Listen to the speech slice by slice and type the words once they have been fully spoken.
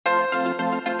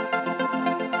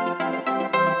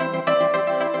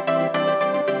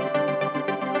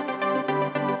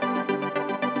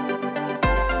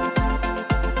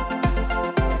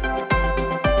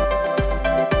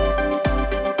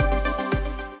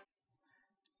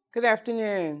Good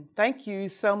afternoon. Thank you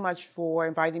so much for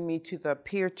inviting me to the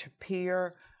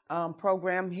Peer2Peer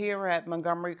program here at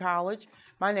Montgomery College.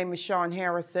 My name is Shawn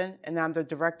Harrison, and I'm the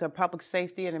Director of Public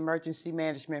Safety and Emergency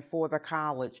Management for the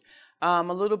college. A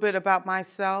little bit about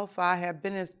myself. I have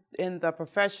been in the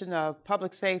profession of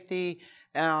public safety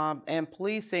and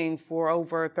policing for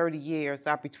over 30 years.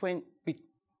 I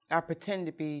pretend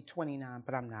to be 29,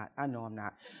 but I'm not. I know I'm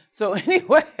not. So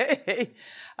anyway,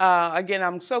 again,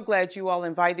 I'm so glad you all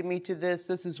invited me to this.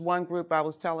 This is one group I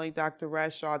was telling Dr.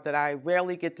 Rashaw that I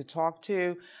rarely get to talk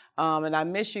to. And I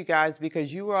miss you guys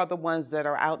because you are the ones that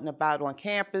are out and about on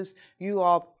campus. You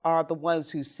all are the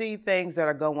ones who see things that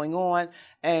are going on.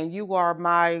 And you are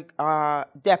my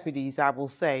deputies, I will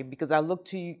say, because I look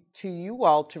to you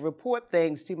all to report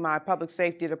things to my public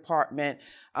safety department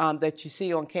that you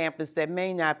see on campus that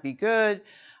may not be good,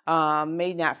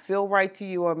 may not feel right to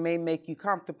you, or may make you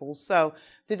comfortable. So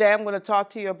today I'm going to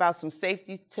talk to you about some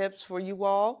safety tips for you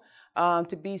all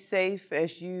to be safe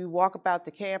as you walk about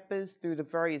the campus through the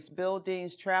various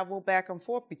buildings, travel back and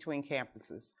forth between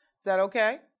campuses. Is that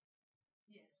okay?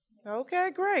 Yes.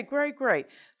 Okay, great.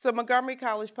 So Montgomery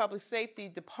College Public Safety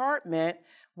Department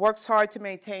works hard to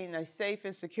maintain a safe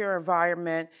and secure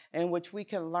environment in which we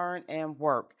can learn and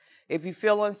work. If you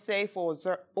feel unsafe or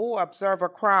observe a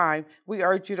crime, we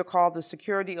urge you to call the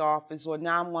security office or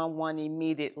 911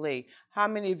 immediately. How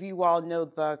many of you all know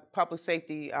the public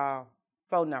safety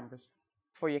phone numbers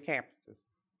for your campuses?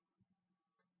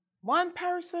 One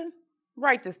person?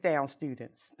 Write this down,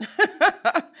 students.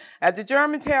 At the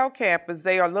Germantown campus,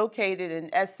 they are located in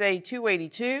SA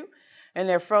 282, and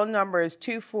their phone number is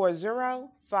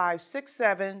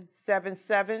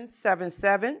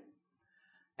 240-567-7777.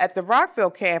 At the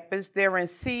Rockville campus, they're in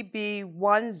CB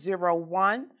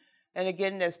 101, and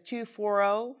again, that's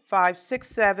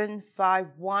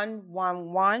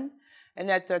 240-567-5111. And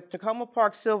at the Tacoma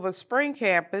Park Silver Spring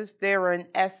campus, they're in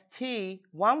ST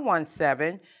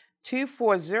 117,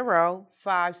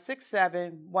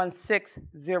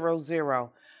 240-567-1600.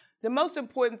 The most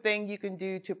important thing you can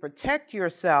do to protect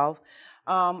yourself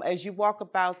as you walk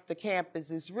about the campus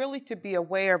is really to be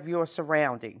aware of your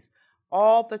surroundings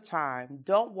all the time.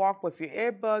 Don't walk with your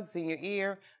earbuds in your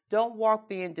ear. Don't walk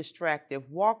being distracted.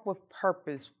 Walk with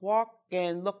purpose. Walk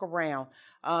and look around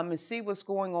and see what's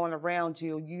going on around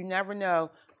you. You never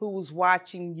know who's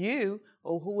watching you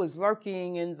or who is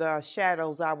lurking in the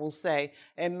shadows, I will say,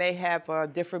 and may have a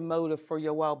different motive for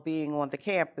your well-being on the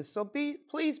campus. So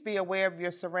please be aware of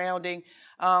your surrounding.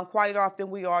 Quite often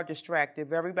we are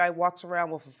distracted. Everybody walks around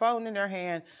with a phone in their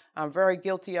hand. I'm very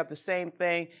guilty of the same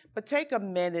thing. But take a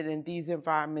minute in these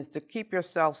environments to keep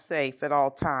yourself safe at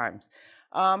all times.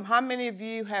 How many of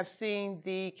you have seen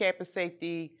the campus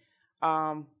safety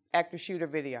active shooter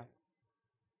video?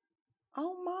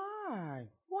 Oh my,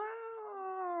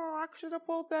 wow, I should have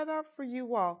pulled that up for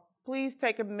you all. Please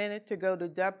take a minute to go to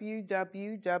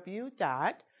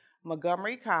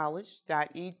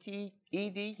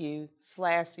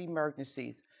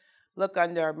www.montgomerycollege.edu/emergencies. Look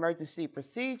under emergency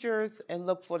procedures and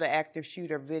look for the active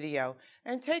shooter video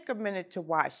and take a minute to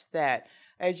watch that.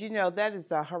 As you know, that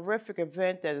is a horrific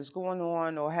event that is going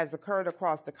on or has occurred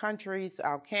across the country.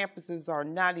 Our campuses are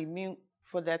not immune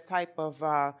for that type of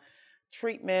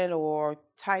treatment or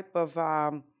type of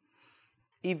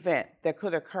event that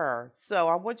could occur. So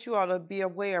I want you all to be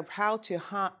aware of how to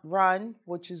run,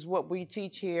 which is what we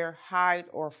teach here, hide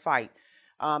or fight.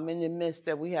 In the midst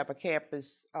that we have a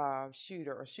campus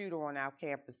shooter on our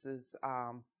campuses.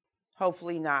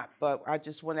 Hopefully not, but I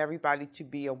just want everybody to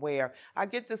be aware. I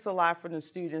get this a lot from the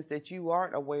students that you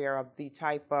aren't aware of the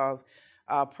type of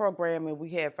programming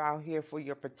we have out here for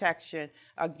your protection.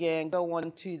 Again, go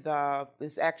on to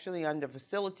it's actually under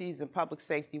facilities and public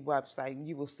safety website, and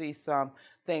you will see some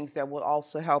things that will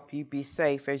also help you be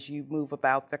safe as you move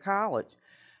about the college.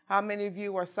 How many of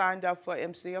you are signed up for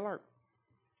MC Alert?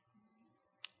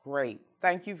 Great.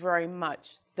 Thank you very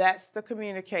much. That's the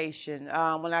communication.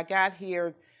 When I got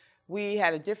here, we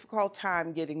had a difficult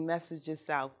time getting messages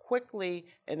out quickly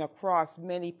and across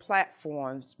many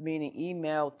platforms, meaning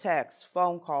email, text,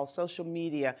 phone calls, social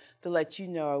media, to let you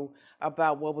know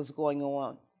about what was going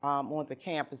on the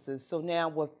campuses. So now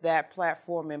with that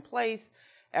platform in place,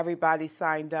 everybody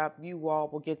signed up. You all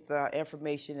will get the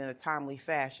information in a timely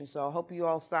fashion. So I hope you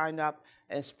all sign up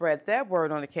and spread that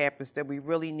word on the campus that we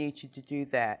really need you to do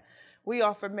that. We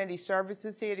offer many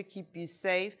services here to keep you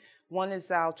safe. One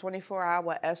is our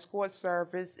 24-hour escort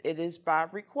service. It is by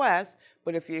request,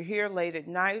 but if you're here late at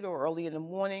night or early in the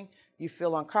morning, you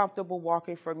feel uncomfortable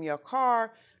walking from your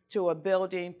car to a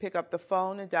building, pick up the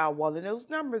phone and dial one of those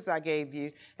numbers I gave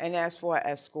you and ask for an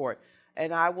escort.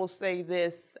 And I will say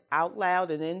this out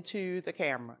loud and into the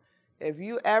camera. If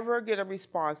you ever get a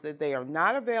response that they are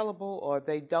not available or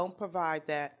they don't provide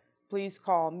that, please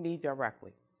call me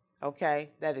directly. Okay?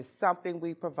 That is something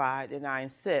we provide, and I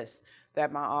insist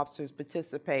that my officers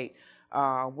participate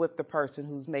with the person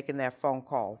who's making that phone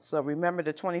call. So remember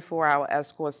the 24-hour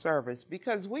escort service,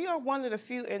 because we are one of the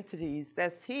few entities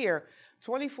that's here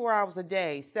 24 hours a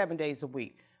day, 7 days a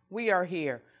week. We are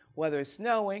here. Whether it's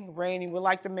snowing, raining, we're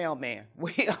like the mailman.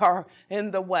 We are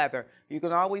in the weather. You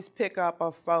can always pick up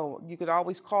a phone. You can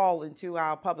always call into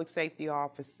our public safety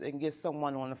office and get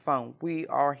someone on the phone. We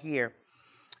are here.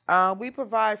 We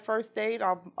provide first aid.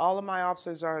 All of my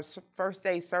officers are first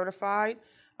aid certified.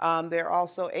 They're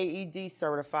also AED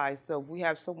certified. So if we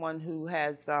have someone who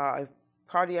has a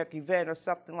cardiac event or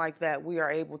something like that, we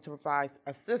are able to provide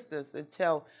assistance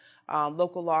until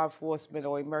local law enforcement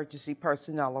or emergency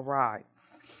personnel arrive.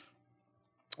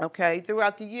 Okay,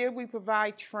 throughout the year, we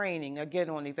provide training, again,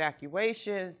 on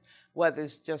evacuations, whether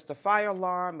it's just a fire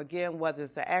alarm, again, whether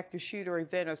it's an active shooter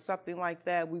event or something like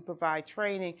that, we provide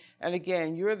training. And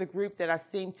again, you're the group that I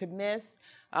seem to miss.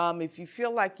 If you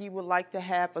feel like you would like to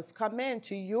have us come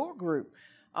into your group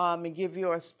and give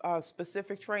you a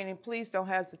specific training, please don't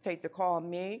hesitate to call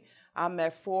me. I'm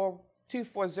at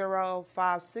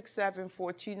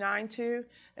 240-567-4292,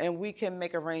 and we can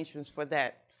make arrangements for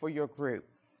that for your group.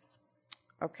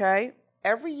 Okay?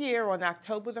 Every year on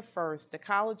October the 1st, the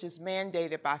college is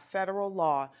mandated by federal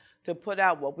law to put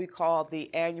out what we call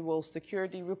the Annual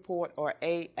Security Report, or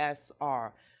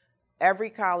ASR. Every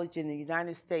college in the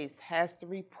United States has to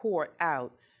report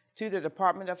out to the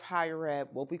Department of Higher Ed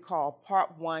what we call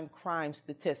Part 1 crime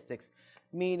statistics,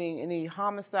 meaning any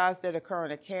homicides that occur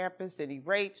on a campus, any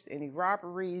rapes, any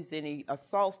robberies, any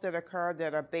assaults that occur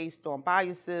that are based on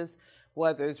biases,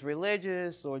 whether it's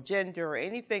religious or gender or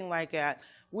anything like that.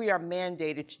 We are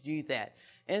mandated to do that.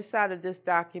 Inside of this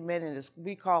document, and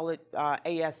we call it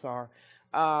ASR,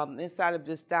 inside of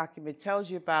this document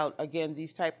tells you about, again,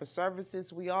 these type of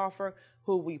services we offer,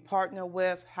 who we partner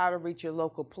with, how to reach your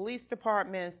local police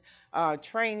departments,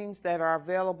 trainings that are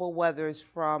available, whether it's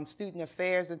from student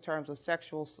affairs in terms of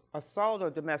sexual assault or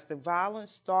domestic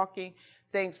violence, stalking,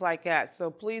 things like that. So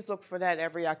please look for that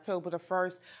every October the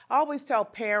 1st. I always tell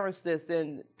parents this,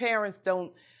 and parents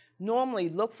don't normally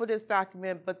look for this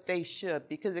document, but they should,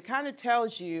 because it kind of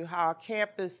tells you how a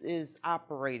campus is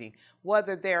operating,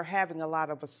 whether they're having a lot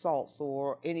of assaults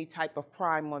or any type of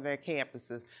crime on their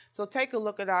campuses. So take a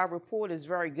look at our report. It's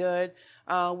very good.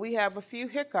 We have a few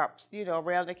hiccups,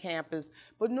 around the campus,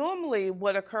 but normally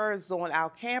what occurs on our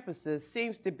campuses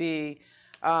seems to be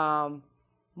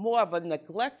more of a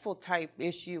neglectful type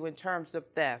issue in terms of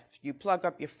theft. You plug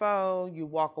up your phone, you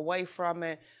walk away from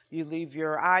it, you leave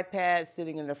your iPad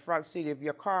sitting in the front seat of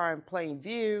your car in plain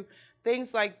view,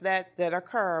 things like that that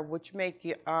occur, which make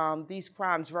these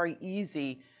crimes very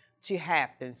easy to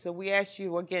happen. So we ask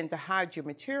you, again, to hide your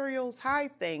materials,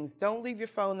 hide things, don't leave your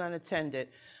phone unattended.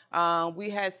 We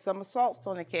had some assaults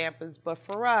on the campus, but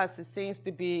for us, it seems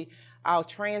to be our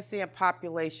transient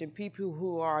population, people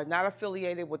who are not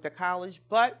affiliated with the college,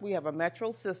 but we have a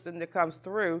metro system that comes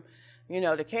through,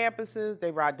 the campuses,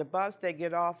 they ride the bus, they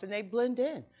get off, and they blend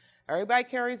in. Everybody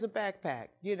carries a backpack.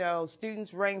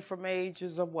 Students range from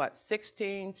ages of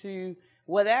 16 to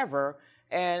whatever,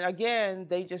 and again,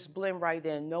 they just blend right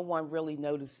in. No one really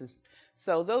notices.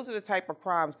 So those are the type of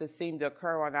crimes that seem to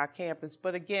occur on our campus.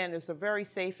 But again, it's a very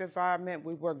safe environment.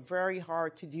 We work very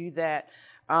hard to do that,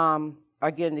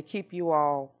 again, to keep you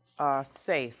all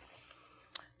safe.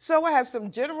 So I have some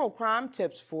general crime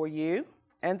tips for you,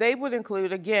 and they would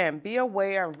include, again, be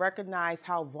aware and recognize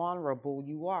how vulnerable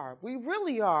you are. We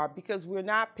really are, because we're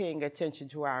not paying attention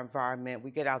to our environment.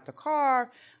 We get out the car,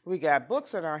 we got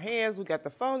books in our hands, we got the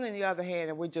phone in the other hand,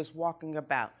 and we're just walking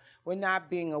about. We're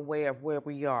not being aware of where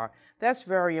we are. That's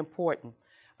very important.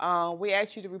 We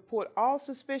ask you to report all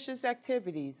suspicious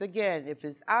activities. Again, if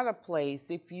it's out of place,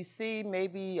 if you see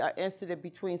maybe an incident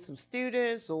between some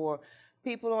students or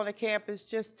people on the campus,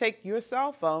 just take your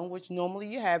cell phone, which normally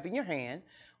you have in your hand,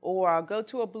 or go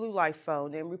to a blue light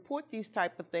phone and report these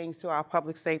type of things to our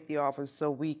public safety office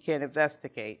so we can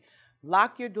investigate.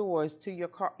 Lock your doors to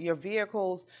your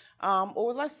vehicles,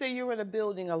 or let's say you're in a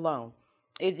building alone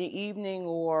in the evening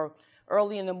or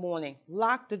early in the morning.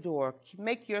 Lock the door,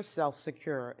 make yourself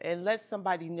secure, and let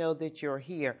somebody know that you're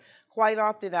here. Quite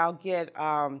often I'll get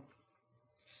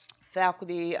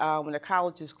faculty, when the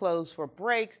college is closed for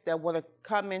breaks, that want to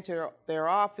come into their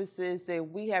offices,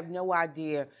 and we have no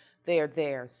idea they're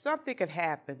there. Something could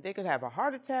happen. They could have a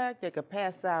heart attack, they could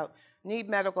pass out, need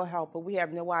medical help, but we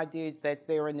have no idea that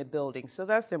they're in the building. So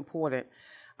that's important.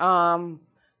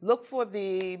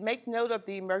 Make note of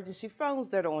the emergency phones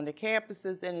that are on the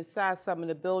campuses and inside some of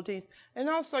the buildings, and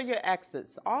also your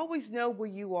exits. Always know where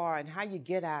you are and how you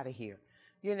get out of here.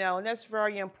 You know, and that's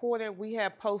very important. We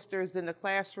have posters in the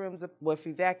classrooms with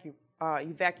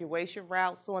evacuation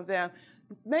routes on them.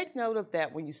 Make note of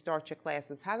that when you start your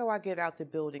classes. How do I get out the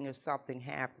building if something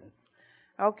happens?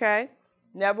 Okay?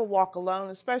 Never walk alone,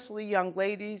 especially young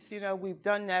ladies. You know, we've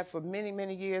done that for many,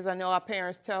 many years. I know our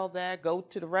parents tell that. Go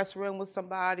to the restroom with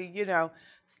somebody, you know.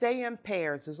 Stay in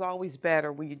pairs. It's always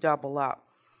better when you double up.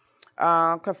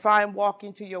 Confine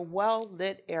walking to your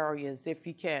well-lit areas if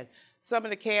you can. Some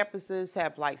of the campuses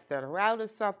have lights that are out or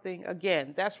something.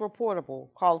 Again, that's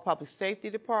reportable. Call the public safety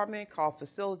department, call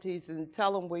facilities, and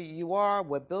tell them where you are,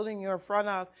 what building you're in front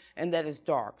of, and that it's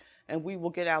dark. And we will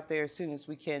get out there as soon as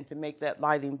we can to make that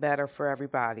lighting better for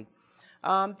everybody.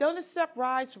 Don't accept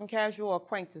rides from casual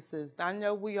acquaintances. I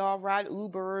know we all ride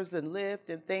Ubers and Lyft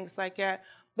and things like that,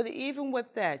 but even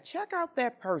with that, check out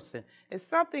that person. If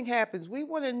something happens, we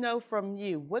want to know from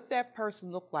you what that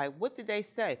person looked like. What did they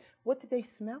say? What did they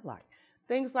smell like?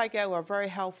 Things like that are very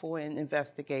helpful in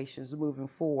investigations moving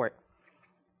forward.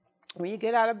 When you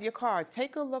get out of your car,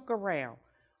 take a look around,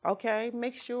 okay?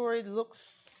 Make sure it looks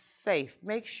safe.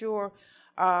 Make sure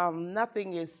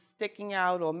nothing is sticking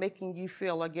out or making you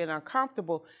feel, again,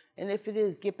 uncomfortable. And if it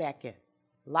is, get back in.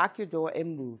 Lock your door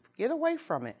and move. Get away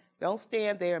from it. Don't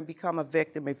stand there and become a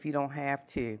victim if you don't have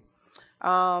to.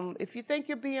 If you think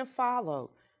you're being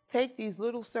followed, take these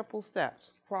little simple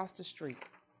steps. Cross the street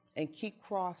and keep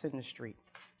crossing the street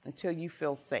until you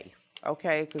feel safe,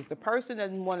 okay? Because the person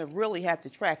doesn't want to really have to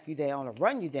track you down or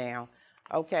run you down.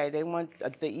 Okay, they want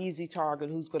the easy target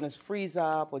who's going to freeze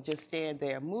up or just stand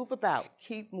there. Move about.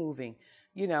 Keep moving,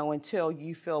 you know, until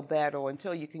you feel better or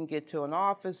until you can get to an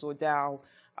office or dial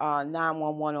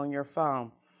 911 on your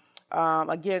phone.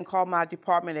 Again, call my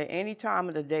department at any time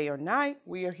of the day or night.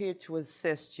 We are here to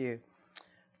assist you.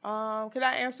 Can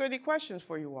I answer any questions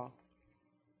for you all?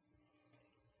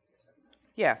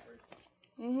 Yes.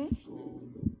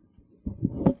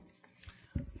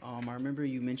 I remember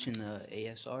you mentioned the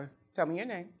ASR. Tell me your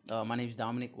name. My name is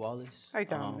Dominic Wallace. Hi,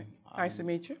 Dominic. Nice to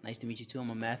meet you. Nice to meet you, too. I'm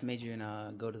a math major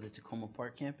and go to the Tacoma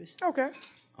Park campus. Okay.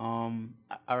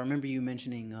 I remember you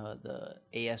mentioning the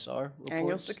ASR reports.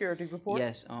 Annual security report.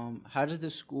 Yes. How does the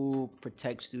school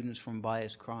protect students from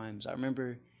biased crimes? I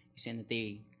remember you saying that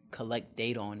they collect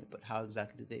data on it, but how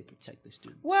exactly do they protect the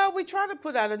students? Well, we try to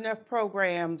put out enough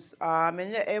programs,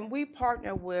 and we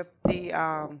partner with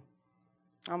the,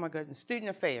 Student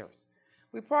Affairs.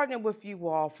 We partner with you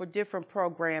all for different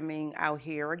programming out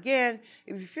here. Again,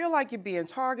 if you feel like you're being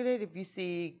targeted, if you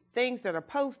see things that are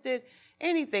posted,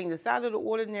 anything that's out of the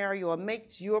ordinary or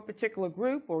makes your particular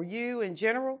group or you in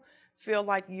general feel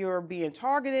like you're being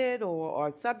targeted or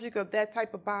subject of that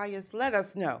type of bias, let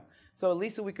us know. So at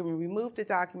least we can remove the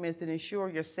documents and ensure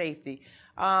your safety.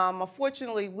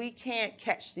 Unfortunately, we can't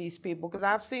catch these people because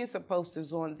I've seen some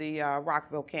posters on the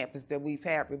Rockville campus that we've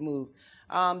had removed.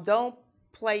 Don't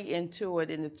play into it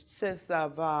in the sense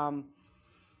of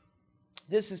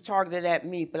this is targeted at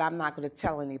me, but I'm not going to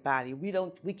tell anybody.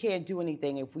 We can't do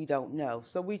anything if we don't know.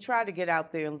 So we try to get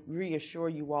out there and reassure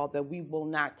you all that we will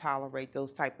not tolerate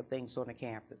those type of things on the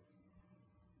campus.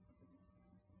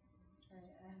 All right,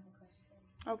 I have a question.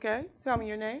 Okay, tell me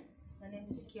your name. My name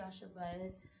is Kiasha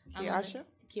Budd.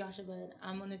 Kiasha? Budd.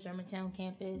 I'm on the Germantown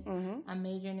campus. Mm-hmm. I'm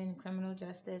majoring in criminal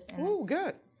justice. Ooh,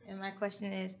 good. And my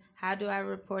question is, how do I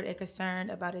report a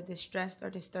concern about a distressed or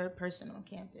disturbed person on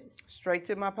campus? Straight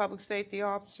to my public safety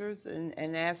officers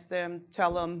and ask them,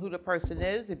 tell them who the person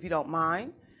is, if you don't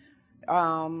mind.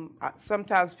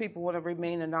 Sometimes people want to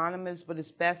remain anonymous, but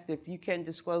it's best if you can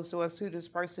disclose to us who this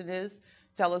person is.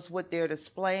 Tell us what they're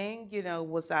displaying, you know,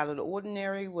 what's out of the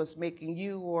ordinary, what's making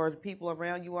you or the people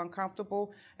around you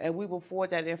uncomfortable, and we will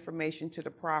forward that information to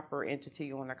the proper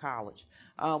entity on the college.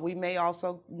 We may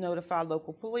also notify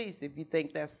local police if you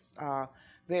think that's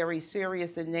very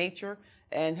serious in nature,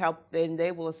 and then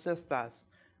they will assist us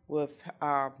with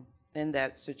in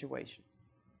that situation.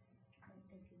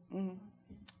 Mm-hmm.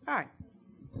 All right.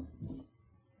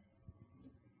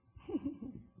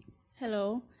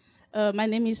 Hello. My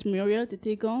name is Muriel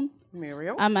Titigon.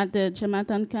 Muriel. I'm at the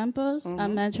Germantown campus. Mm-hmm.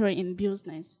 I'm majoring in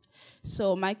business.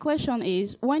 So my question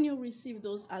is, when you receive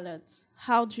those alerts,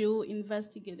 how do you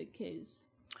investigate the case?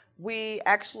 We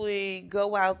actually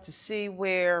go out to see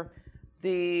where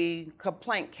the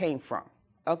complaint came from.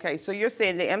 Okay, so you're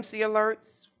saying the MC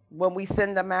alerts, when we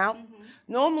send them out? Mm-hmm.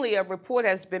 Normally, a report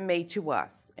has been made to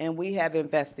us, and we have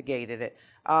investigated it.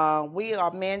 We are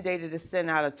mandated to send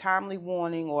out a timely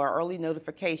warning or early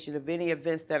notification of any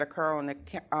events that occur on the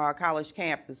college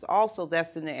campus. Also,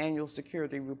 that's in the annual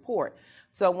security report.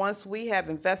 So once we have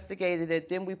investigated it,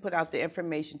 then we put out the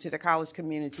information to the college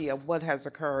community of what has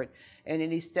occurred and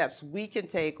any steps we can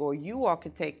take or you all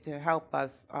can take to help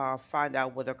us find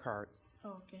out what occurred.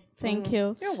 Okay. Thank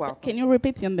you. You're welcome. Can you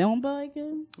repeat your number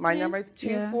again? My please? number is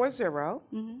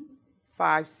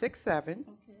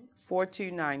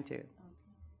 240-567-4292.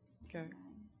 Okay.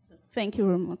 Thank you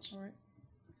very much. All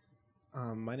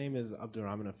right. My name is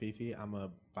Abdurrahman Afifi. I'm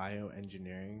a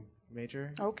bioengineering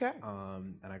major. Okay.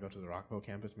 And I go to the Rockville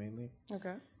campus mainly.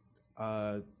 Okay.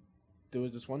 There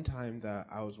was this one time that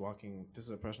I was walking. This is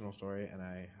a personal story, and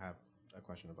I have a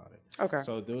question about it. Okay.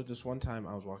 So there was this one time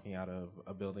I was walking out of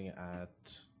a building at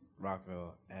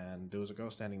Rockville, and there was a girl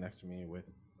standing next to me with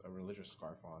a religious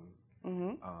scarf on,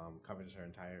 covers her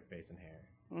entire face and hair.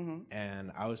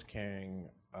 And I was carrying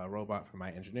a robot for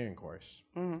my engineering course.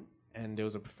 And there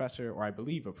was a professor, or I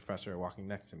believe a professor, walking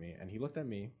next to me, and he looked at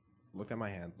me, looked at my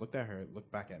hand, looked at her,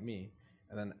 looked back at me,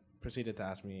 and then proceeded to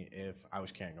ask me if I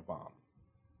was carrying a bomb.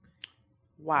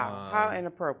 Wow, how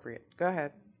inappropriate. Go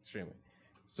ahead. Extremely.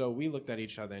 So we looked at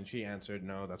each other, and she answered,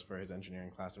 no, that's for his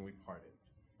engineering class, and we parted.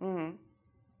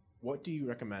 What do you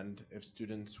recommend if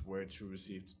students were to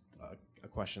receive a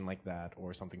question like that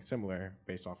or something similar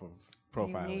based off of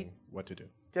profiling, what to do?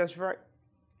 Just very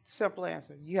simple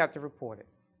answer. You have to report it.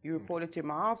 You report it to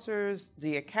my officers,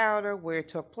 the encounter, where it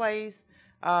took place,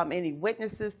 any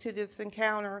witnesses to this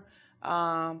encounter,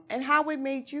 and how it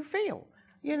made you feel.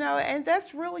 You know, and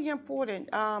that's really important.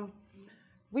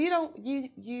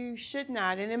 You should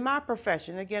not, and in my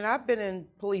profession, again, I've been in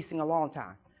policing a long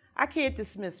time. I can't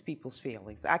dismiss people's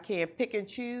feelings. I can't pick and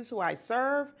choose who I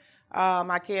serve.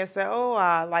 I can't say, oh,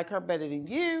 I like her better than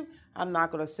you. I'm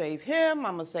not going to save him.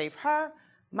 I'm going to save her.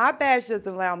 My badge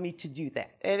doesn't allow me to do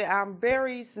that. And I'm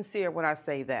very sincere when I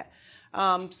say that.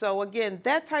 So again,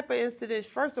 that type of incident,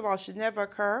 first of all, should never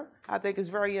occur. I think it's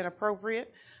very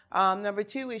inappropriate. Number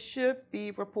two, it should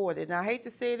be reported. And I hate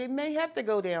to say it, it may have to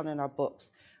go down in our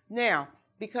books. Now,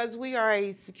 because we are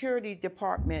a security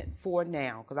department for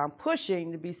now, because I'm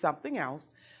pushing to be something else,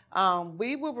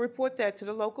 we will report that to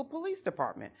the local police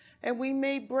department. And we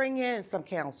may bring in some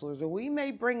counselors, or we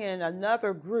may bring in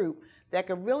another group that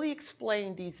can really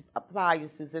explain these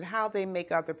biases and how they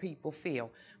make other people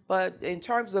feel. But in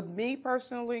terms of me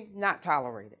personally, not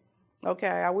tolerated. Okay,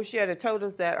 I wish you had told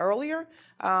us that earlier.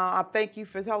 I thank you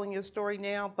for telling your story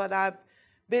now, but I've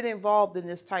been involved in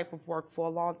this type of work for a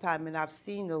long time, and I've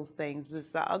seen those things.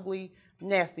 It's the ugly,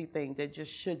 nasty thing that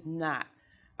just should not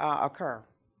occur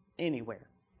anywhere.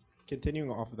 Continuing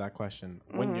off of that question,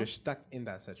 when you're stuck in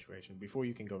that situation, before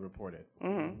you can go report it,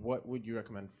 what would you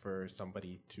recommend for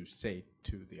somebody to say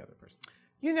to the other person?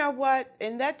 You know what?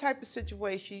 In that type of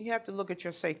situation, you have to look at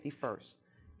your safety first.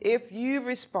 If you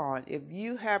respond, if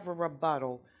you have a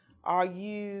rebuttal, are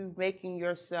you making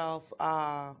yourself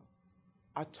a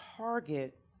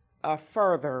target of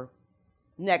further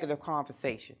negative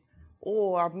conversation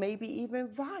or maybe even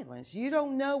violence? You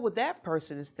don't know what that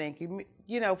person is thinking.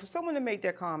 You know, for someone to make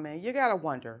that comment, you got to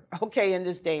wonder, okay, in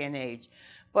this day and age.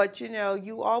 But, you know,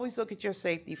 you always look at your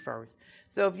safety first.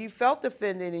 So if you felt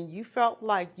offended and you felt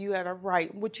like you had a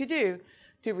right, what you do,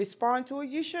 to respond to it,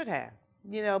 you should have.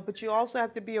 You know, but you also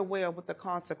have to be aware of what the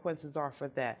consequences are for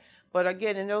that. But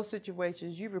again, in those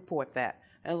situations, you report that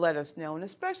and let us know. And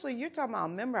especially, you're talking about a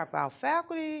member of our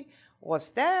faculty or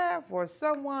staff or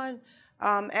someone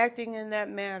acting in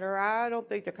that manner. I don't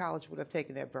think the college would have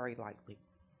taken that very lightly.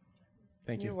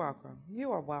 Thank you. You're welcome.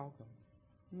 You are welcome.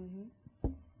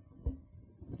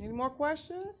 Any more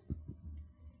questions?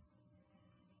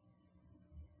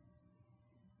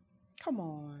 Come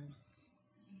on.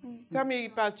 Tell me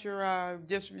about your,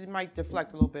 just you might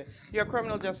deflect a little bit. You're a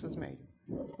criminal justice major.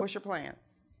 What's your plans?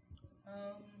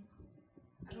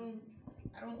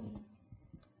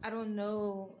 I don't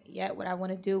know yet what I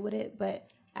want to do with it, but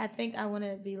I think I want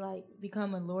to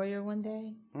become a lawyer one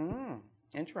day.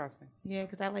 Interesting. Yeah,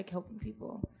 because I like helping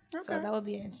people. Okay. So that would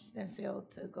be an interesting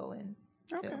field to go in.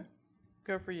 Okay.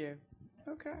 Good for you.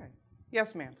 Okay.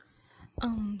 Yes, ma'am.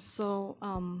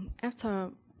 After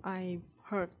I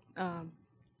heard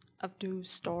Abdul's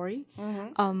story,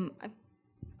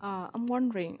 I'm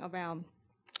wondering about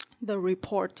the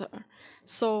reporter.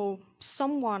 So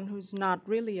someone who's not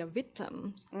really a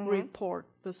victim report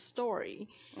the story.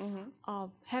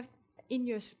 In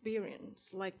your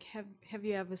experience, have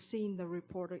you ever seen the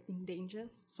reporter in danger,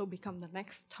 so become the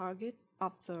next target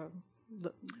of the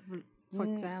for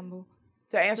example?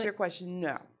 To answer your question,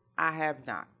 no, I have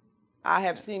not. I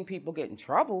have seen people get in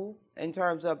trouble in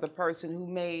terms of the person who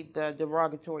made the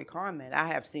derogatory comment. I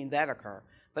have seen that occur,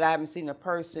 but I haven't seen a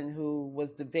person who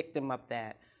was the victim of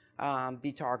that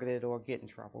be targeted or get in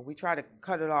trouble. We try to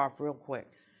cut it off real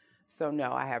quick. So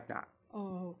no, I have not.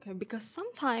 Oh, okay. Because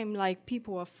sometimes, like,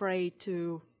 people are afraid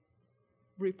to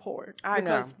report I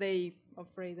know. because they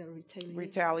afraid of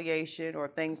retaliation or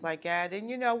things like that. And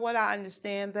you know what? I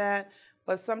understand that,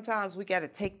 but sometimes we got to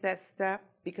take that step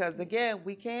because, again,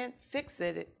 we can't fix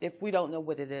it if we don't know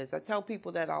what it is. I tell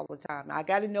people that all the time. I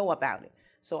got to know about it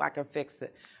so I can fix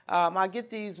it. I get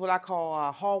these what I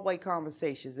call hallway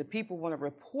conversations. If people want to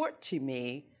report to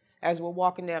me as we're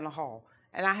walking down the hall,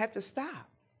 and I have to stop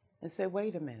and say,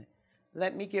 wait a minute,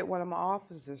 let me get one of my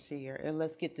officers here and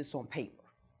let's get this on paper.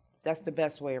 That's the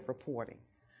best way of reporting.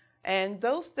 And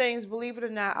those things, believe it or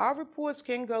not, our reports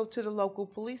can go to the local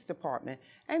police department,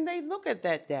 and they look at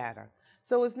that data.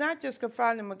 So it's not just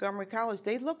confined to Montgomery College.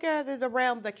 They look at it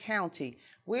around the county.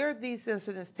 Where are these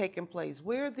incidents taking place?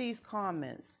 Where are these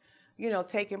comments,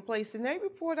 taking place? And they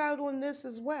report out on this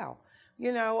as well. We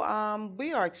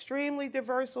are extremely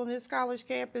diverse on this college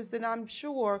campus, and I'm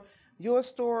sure your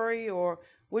story or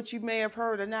what you may have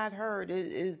heard or not heard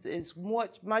is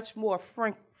much more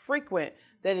frequent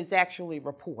than is actually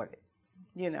reported,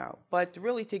 But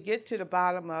really to get to the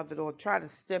bottom of it or try to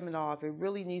stem it off, it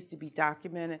really needs to be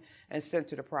documented and sent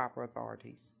to the proper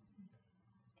authorities.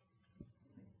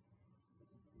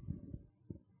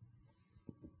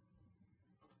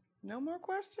 No more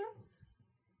questions?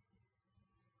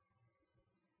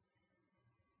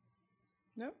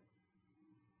 No?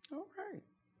 All right.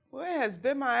 Well, it has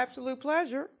been my absolute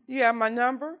pleasure. You have my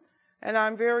number, and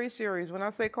I'm very serious. When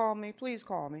I say call me, please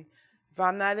call me. If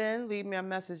I'm not in, leave me a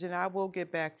message, and I will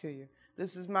get back to you.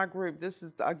 This is my group. This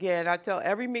is, again, I tell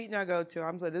every meeting I go to,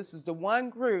 I'm saying this is the one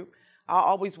group I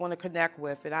always want to connect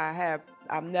with, and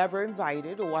I'm never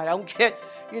invited, or I don't get,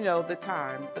 the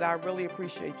time. But I really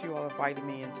appreciate you all inviting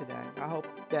me in today. I hope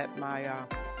that my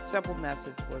simple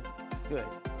message was good.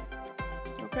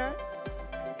 Okay?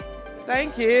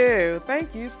 Thank you.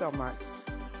 Thank you so much.